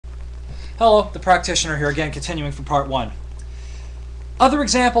Hello, the practitioner here again, continuing from part 1. Other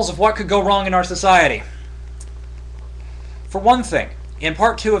examples of what could go wrong in our society. For one thing, in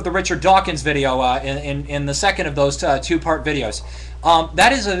part 2 of the Richard Dawkins video, in the second of those two-part videos,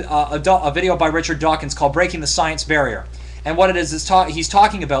 that is a video by Richard Dawkins called Breaking the Science Barrier. And what it is he's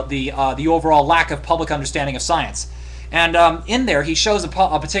talking about the overall lack of public understanding of science. And in there, he shows a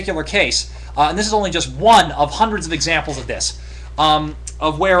particular case, and this is only just one of hundreds of examples of this,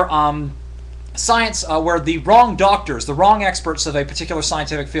 of where where the wrong doctors, the wrong experts of a particular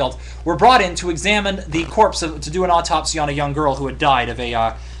scientific field, were brought in to examine the corpse to do an autopsy on a young girl who had died of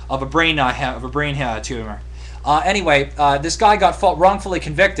a brain tumor. Anyway, this guy got wrongfully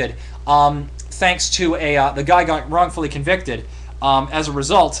convicted. Thanks to the guy got wrongfully convicted as a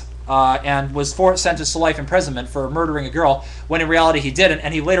result. And was sentenced to life imprisonment for murdering a girl, when in reality he didn't,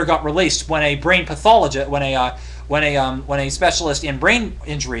 and he later got released when a brain pathologist, when a specialist in brain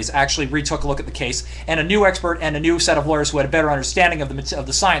injuries actually retook a look at the case, and a new expert and a new set of lawyers who had a better understanding of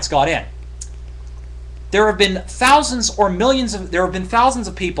the science got in. There have been thousands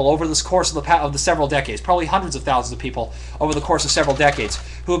of people over this course of the several decades, probably hundreds of thousands of people over the course of several decades,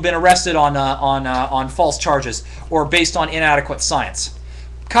 who have been arrested on false charges or based on inadequate science.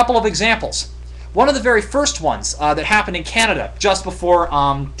 Couple of examples. One of the very first ones that happened in Canada just before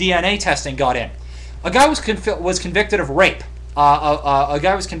DNA testing got in. A guy was convicted of rape. A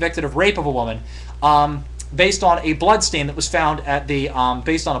guy was convicted of rape of a woman based on a blood stain that was found at the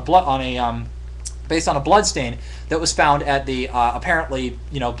based on a blood stain that was found at the apparently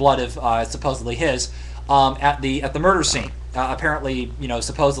blood of supposedly his at the murder scene. Apparently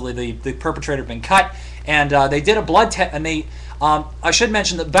supposedly the perpetrator had been cut, and they did a blood test, and they. I should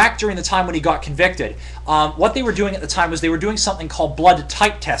mention that back during the time when he got convicted, what they were doing at the time was they were doing something called blood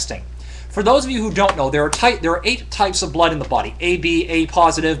type testing. For those of you who don't know, there are 8 types of blood in the body: AB, A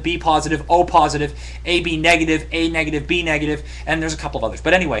positive, B positive, O positive, AB negative, A negative, B negative, and there's a couple of others.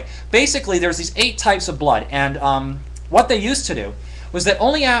 But anyway, basically there's these 8 types of blood, and what they used to do was that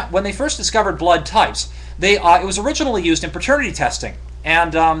only when they first discovered blood types, it was originally used in paternity testing.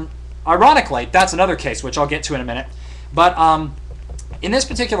 And ironically, that's another case, which I'll get to in a minute. But in this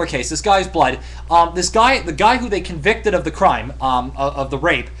particular case, this guy's blood, the guy who they convicted of the crime, of the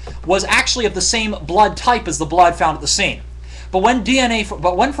rape, was actually of the same blood type as the blood found at the scene. But when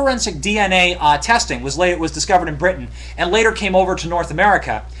forensic DNA testing was discovered in Britain and later came over to North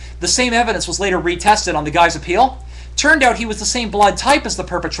America, the same evidence was later retested on the guy's appeal. Turned out he was the same blood type as the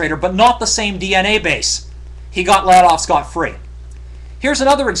perpetrator, but not the same DNA base. He got let off scot-free. Here's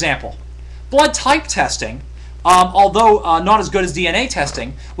another example. Blood type testing, although not as good as DNA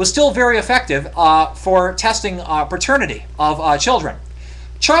testing, was still very effective for testing paternity of children.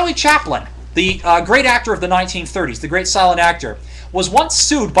 Charlie Chaplin, the great actor of the 1930s, the great silent actor, was once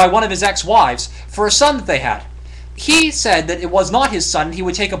sued by one of his ex-wives for a son that they had. He said that it was not his son, and he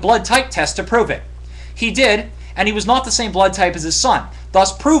would take a blood type test to prove it. He did, and he was not the same blood type as his son,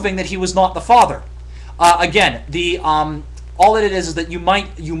 thus proving that he was not the father. Again, all it is that you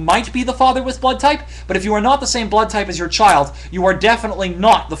might be the father with blood type, but if you are not the same blood type as your child, you are definitely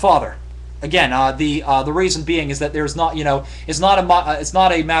not the father. Again, the reason being is that there's not it's not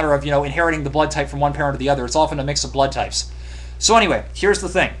a matter of inheriting the blood type from one parent to the other. It's often a mix of blood types. So anyway, here's the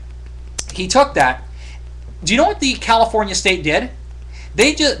thing. He took that. Do you know what the California state did?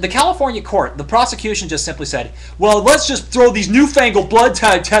 The California court, the prosecution just simply said, well, let's just throw these newfangled blood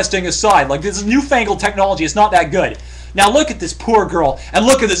testing aside. Like, this is newfangled technology. It's not that good. Now look at this poor girl, and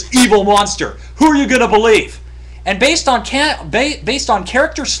look at this evil monster. Who are you going to believe? And based on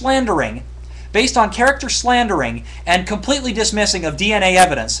character slandering, and completely dismissing of DNA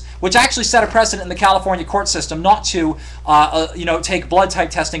evidence, which actually set a precedent in the California court system not to, take blood type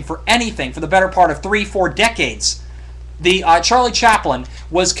testing for anything for the better part of 3-4 decades. The Charlie Chaplin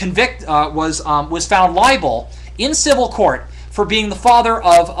was found liable in civil court for being the father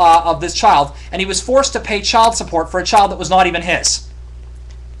of this child, and he was forced to pay child support for a child that was not even his.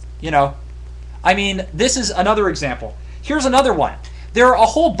 I mean, this is another example. Here's another one. There are a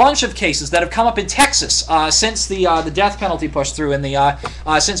whole bunch of cases that have come up in Texas since the death penalty pushed through in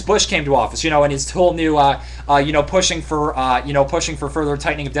since Bush came to office. And his whole new pushing for further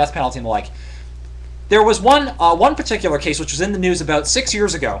tightening of death penalty and the like. There was one particular case which was in the news about 6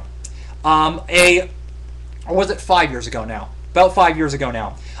 years ago, or was it 5 years ago now? About 5 years ago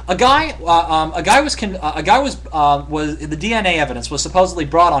now. The DNA evidence was supposedly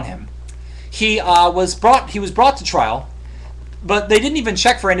brought on him. He was brought to trial, but they didn't even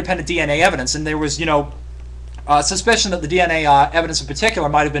check for independent DNA evidence, and there was suspicion that the DNA evidence in particular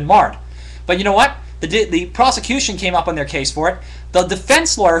might have been marred. But you know what? The prosecution came up on their case for it. The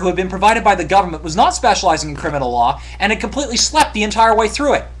defense lawyer who had been provided by the government was not specializing in criminal law and had completely slept the entire way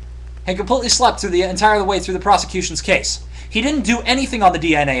through it. Had completely slept through the entire way through the prosecution's case. He didn't do anything on the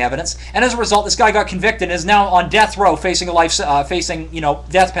DNA evidence, and as a result, this guy got convicted and is now on death row, facing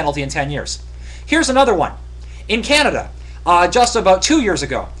death penalty in 10 years. Here's another one. In Canada, just about 2 years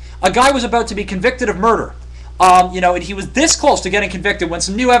ago, a guy was about to be convicted of murder. And he was this close to getting convicted when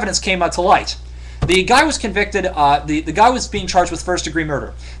some new evidence came to light. The guy was convicted. The guy was being charged with first-degree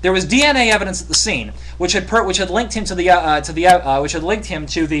murder. There was DNA evidence at the scene, which had linked him to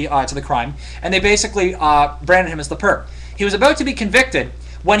the crime, and they basically branded him as the perp. He was about to be convicted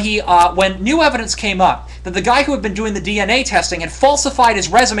when new evidence came up that the guy who had been doing the DNA testing had falsified his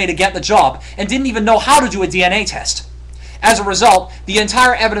resume to get the job and didn't even know how to do a DNA test. As a result, the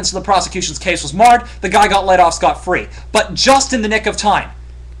entire evidence of the prosecution's case was marred. The guy got let off scot-free, but just in the nick of time.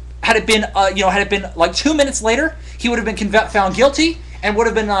 Had it been like 2 minutes later, he would have been found guilty and would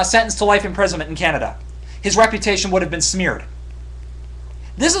have been sentenced to life imprisonment in Canada. His reputation would have been smeared.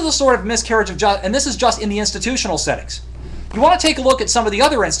 This is the sort of miscarriage of justice, and this is just in the institutional settings. You want to take a look at some of the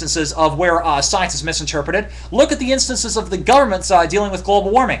other instances of where science is misinterpreted. Look at the instances of the governments dealing with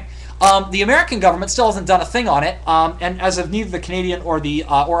global warming. The American government still hasn't done a thing on it, and as of neither the Canadian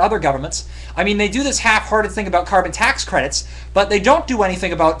or other governments. I mean, they do this half-hearted thing about carbon tax credits, but they don't do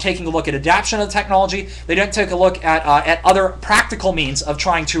anything about taking a look at adaptation of the technology. They don't take a look at other practical means of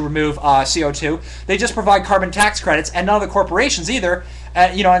trying to remove CO2. They just provide carbon tax credits, and none of the corporations either.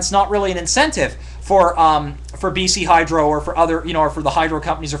 It's not really an incentive for BC Hydro or for other, or for the hydro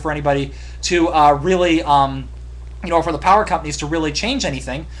companies or for anybody to for the power companies to really change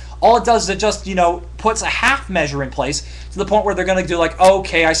anything. All it does is it just, puts a half measure in place to the point where they're going to do like,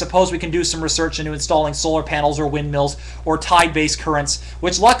 okay, I suppose we can do some research into installing solar panels or windmills or tide-based currents,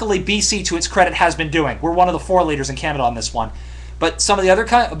 which luckily BC, to its credit, has been doing. We're one of the 4 leaders in Canada on this one. But some of the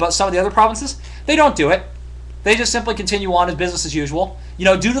other provinces, they don't do it. They just simply continue on as business as usual,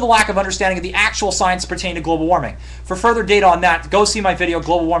 due to the lack of understanding of the actual science pertaining to global warming. For further data on that, go see my video,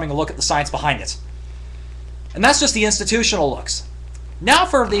 Global Warming, and look at the science behind it. And that's just the institutional looks. Now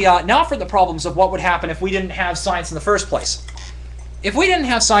for the problems of what would happen if we didn't have science in the first place. If we didn't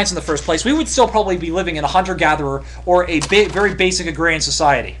have science in the first place, we would still probably be living in a hunter-gatherer or a very basic agrarian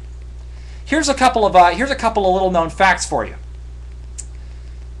society. Here's a couple of little-known facts for you.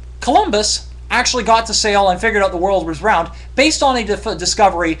 Columbus actually got to sail and figured out the world was round based on a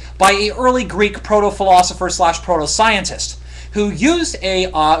discovery by an early Greek proto-philosopher / proto-scientist who used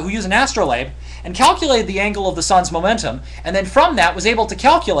an astrolabe and calculated the angle of the sun's momentum, and then from that was able to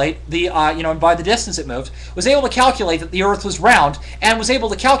calculate by the distance it moved, was able to calculate that the Earth was round, and was able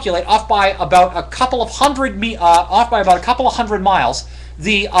to calculate off by about a couple of hundred miles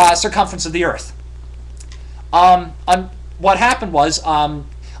the circumference of the Earth. What happened was,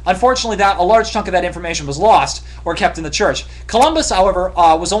 unfortunately, a large chunk of that information was lost or kept in the church. Columbus, however,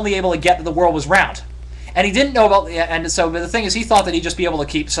 was only able to get that the world was round. And he didn't know about, but the thing is, he thought that he'd just be able to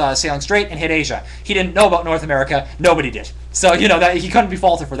keep sailing straight and hit Asia. He didn't know about North America. Nobody did. So, that he couldn't be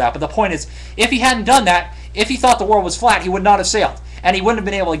faulted for that. But the point is, if he hadn't done that, if he thought the world was flat, he would not have sailed. And he wouldn't have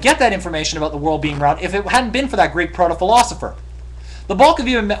been able to get that information about the world being round if it hadn't been for that Greek proto-philosopher. The bulk of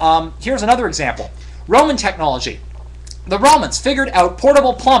you, here's another example. Roman technology. The Romans figured out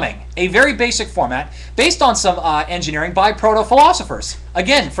portable plumbing, a very basic format, based on some engineering by proto-philosophers.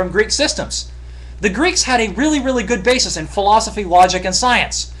 Again, from Greek systems. The Greeks had a really, really good basis in philosophy, logic, and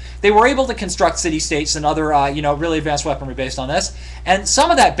science. They were able to construct city-states and other, really advanced weaponry based on this. And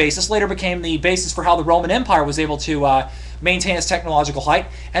some of that basis later became the basis for how the Roman Empire was able to maintain its technological height.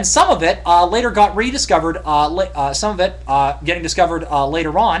 And some of it later got rediscovered. Some of it, getting discovered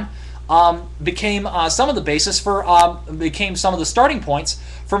later on, became some of the basis for, became some of the starting points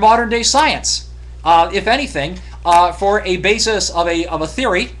for modern-day science. If anything, for a basis of a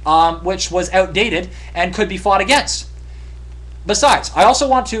theory which was outdated and could be fought against. Besides, I also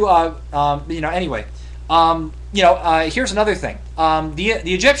want to, here's another thing. The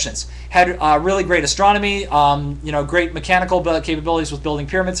Egyptians had really great astronomy, great mechanical capabilities with building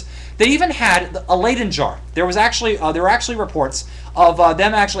pyramids. They even had a Leyden jar. There were actually reports of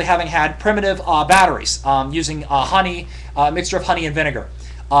them actually having had primitive batteries using honey, a mixture of honey and vinegar.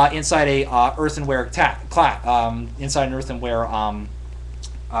 Inside a earthenware inside an earthenware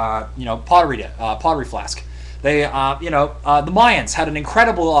pottery flask. They the Mayans had an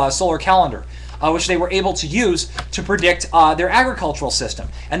incredible solar calendar, which they were able to use to predict their agricultural system,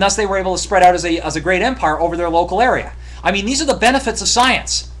 and thus they were able to spread out as a great empire over their local area. I mean, these are the benefits of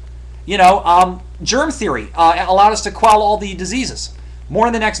science. Germ theory allowed us to quell all the diseases. More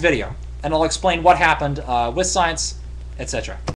in the next video. and I'll explain what happened with science, etc.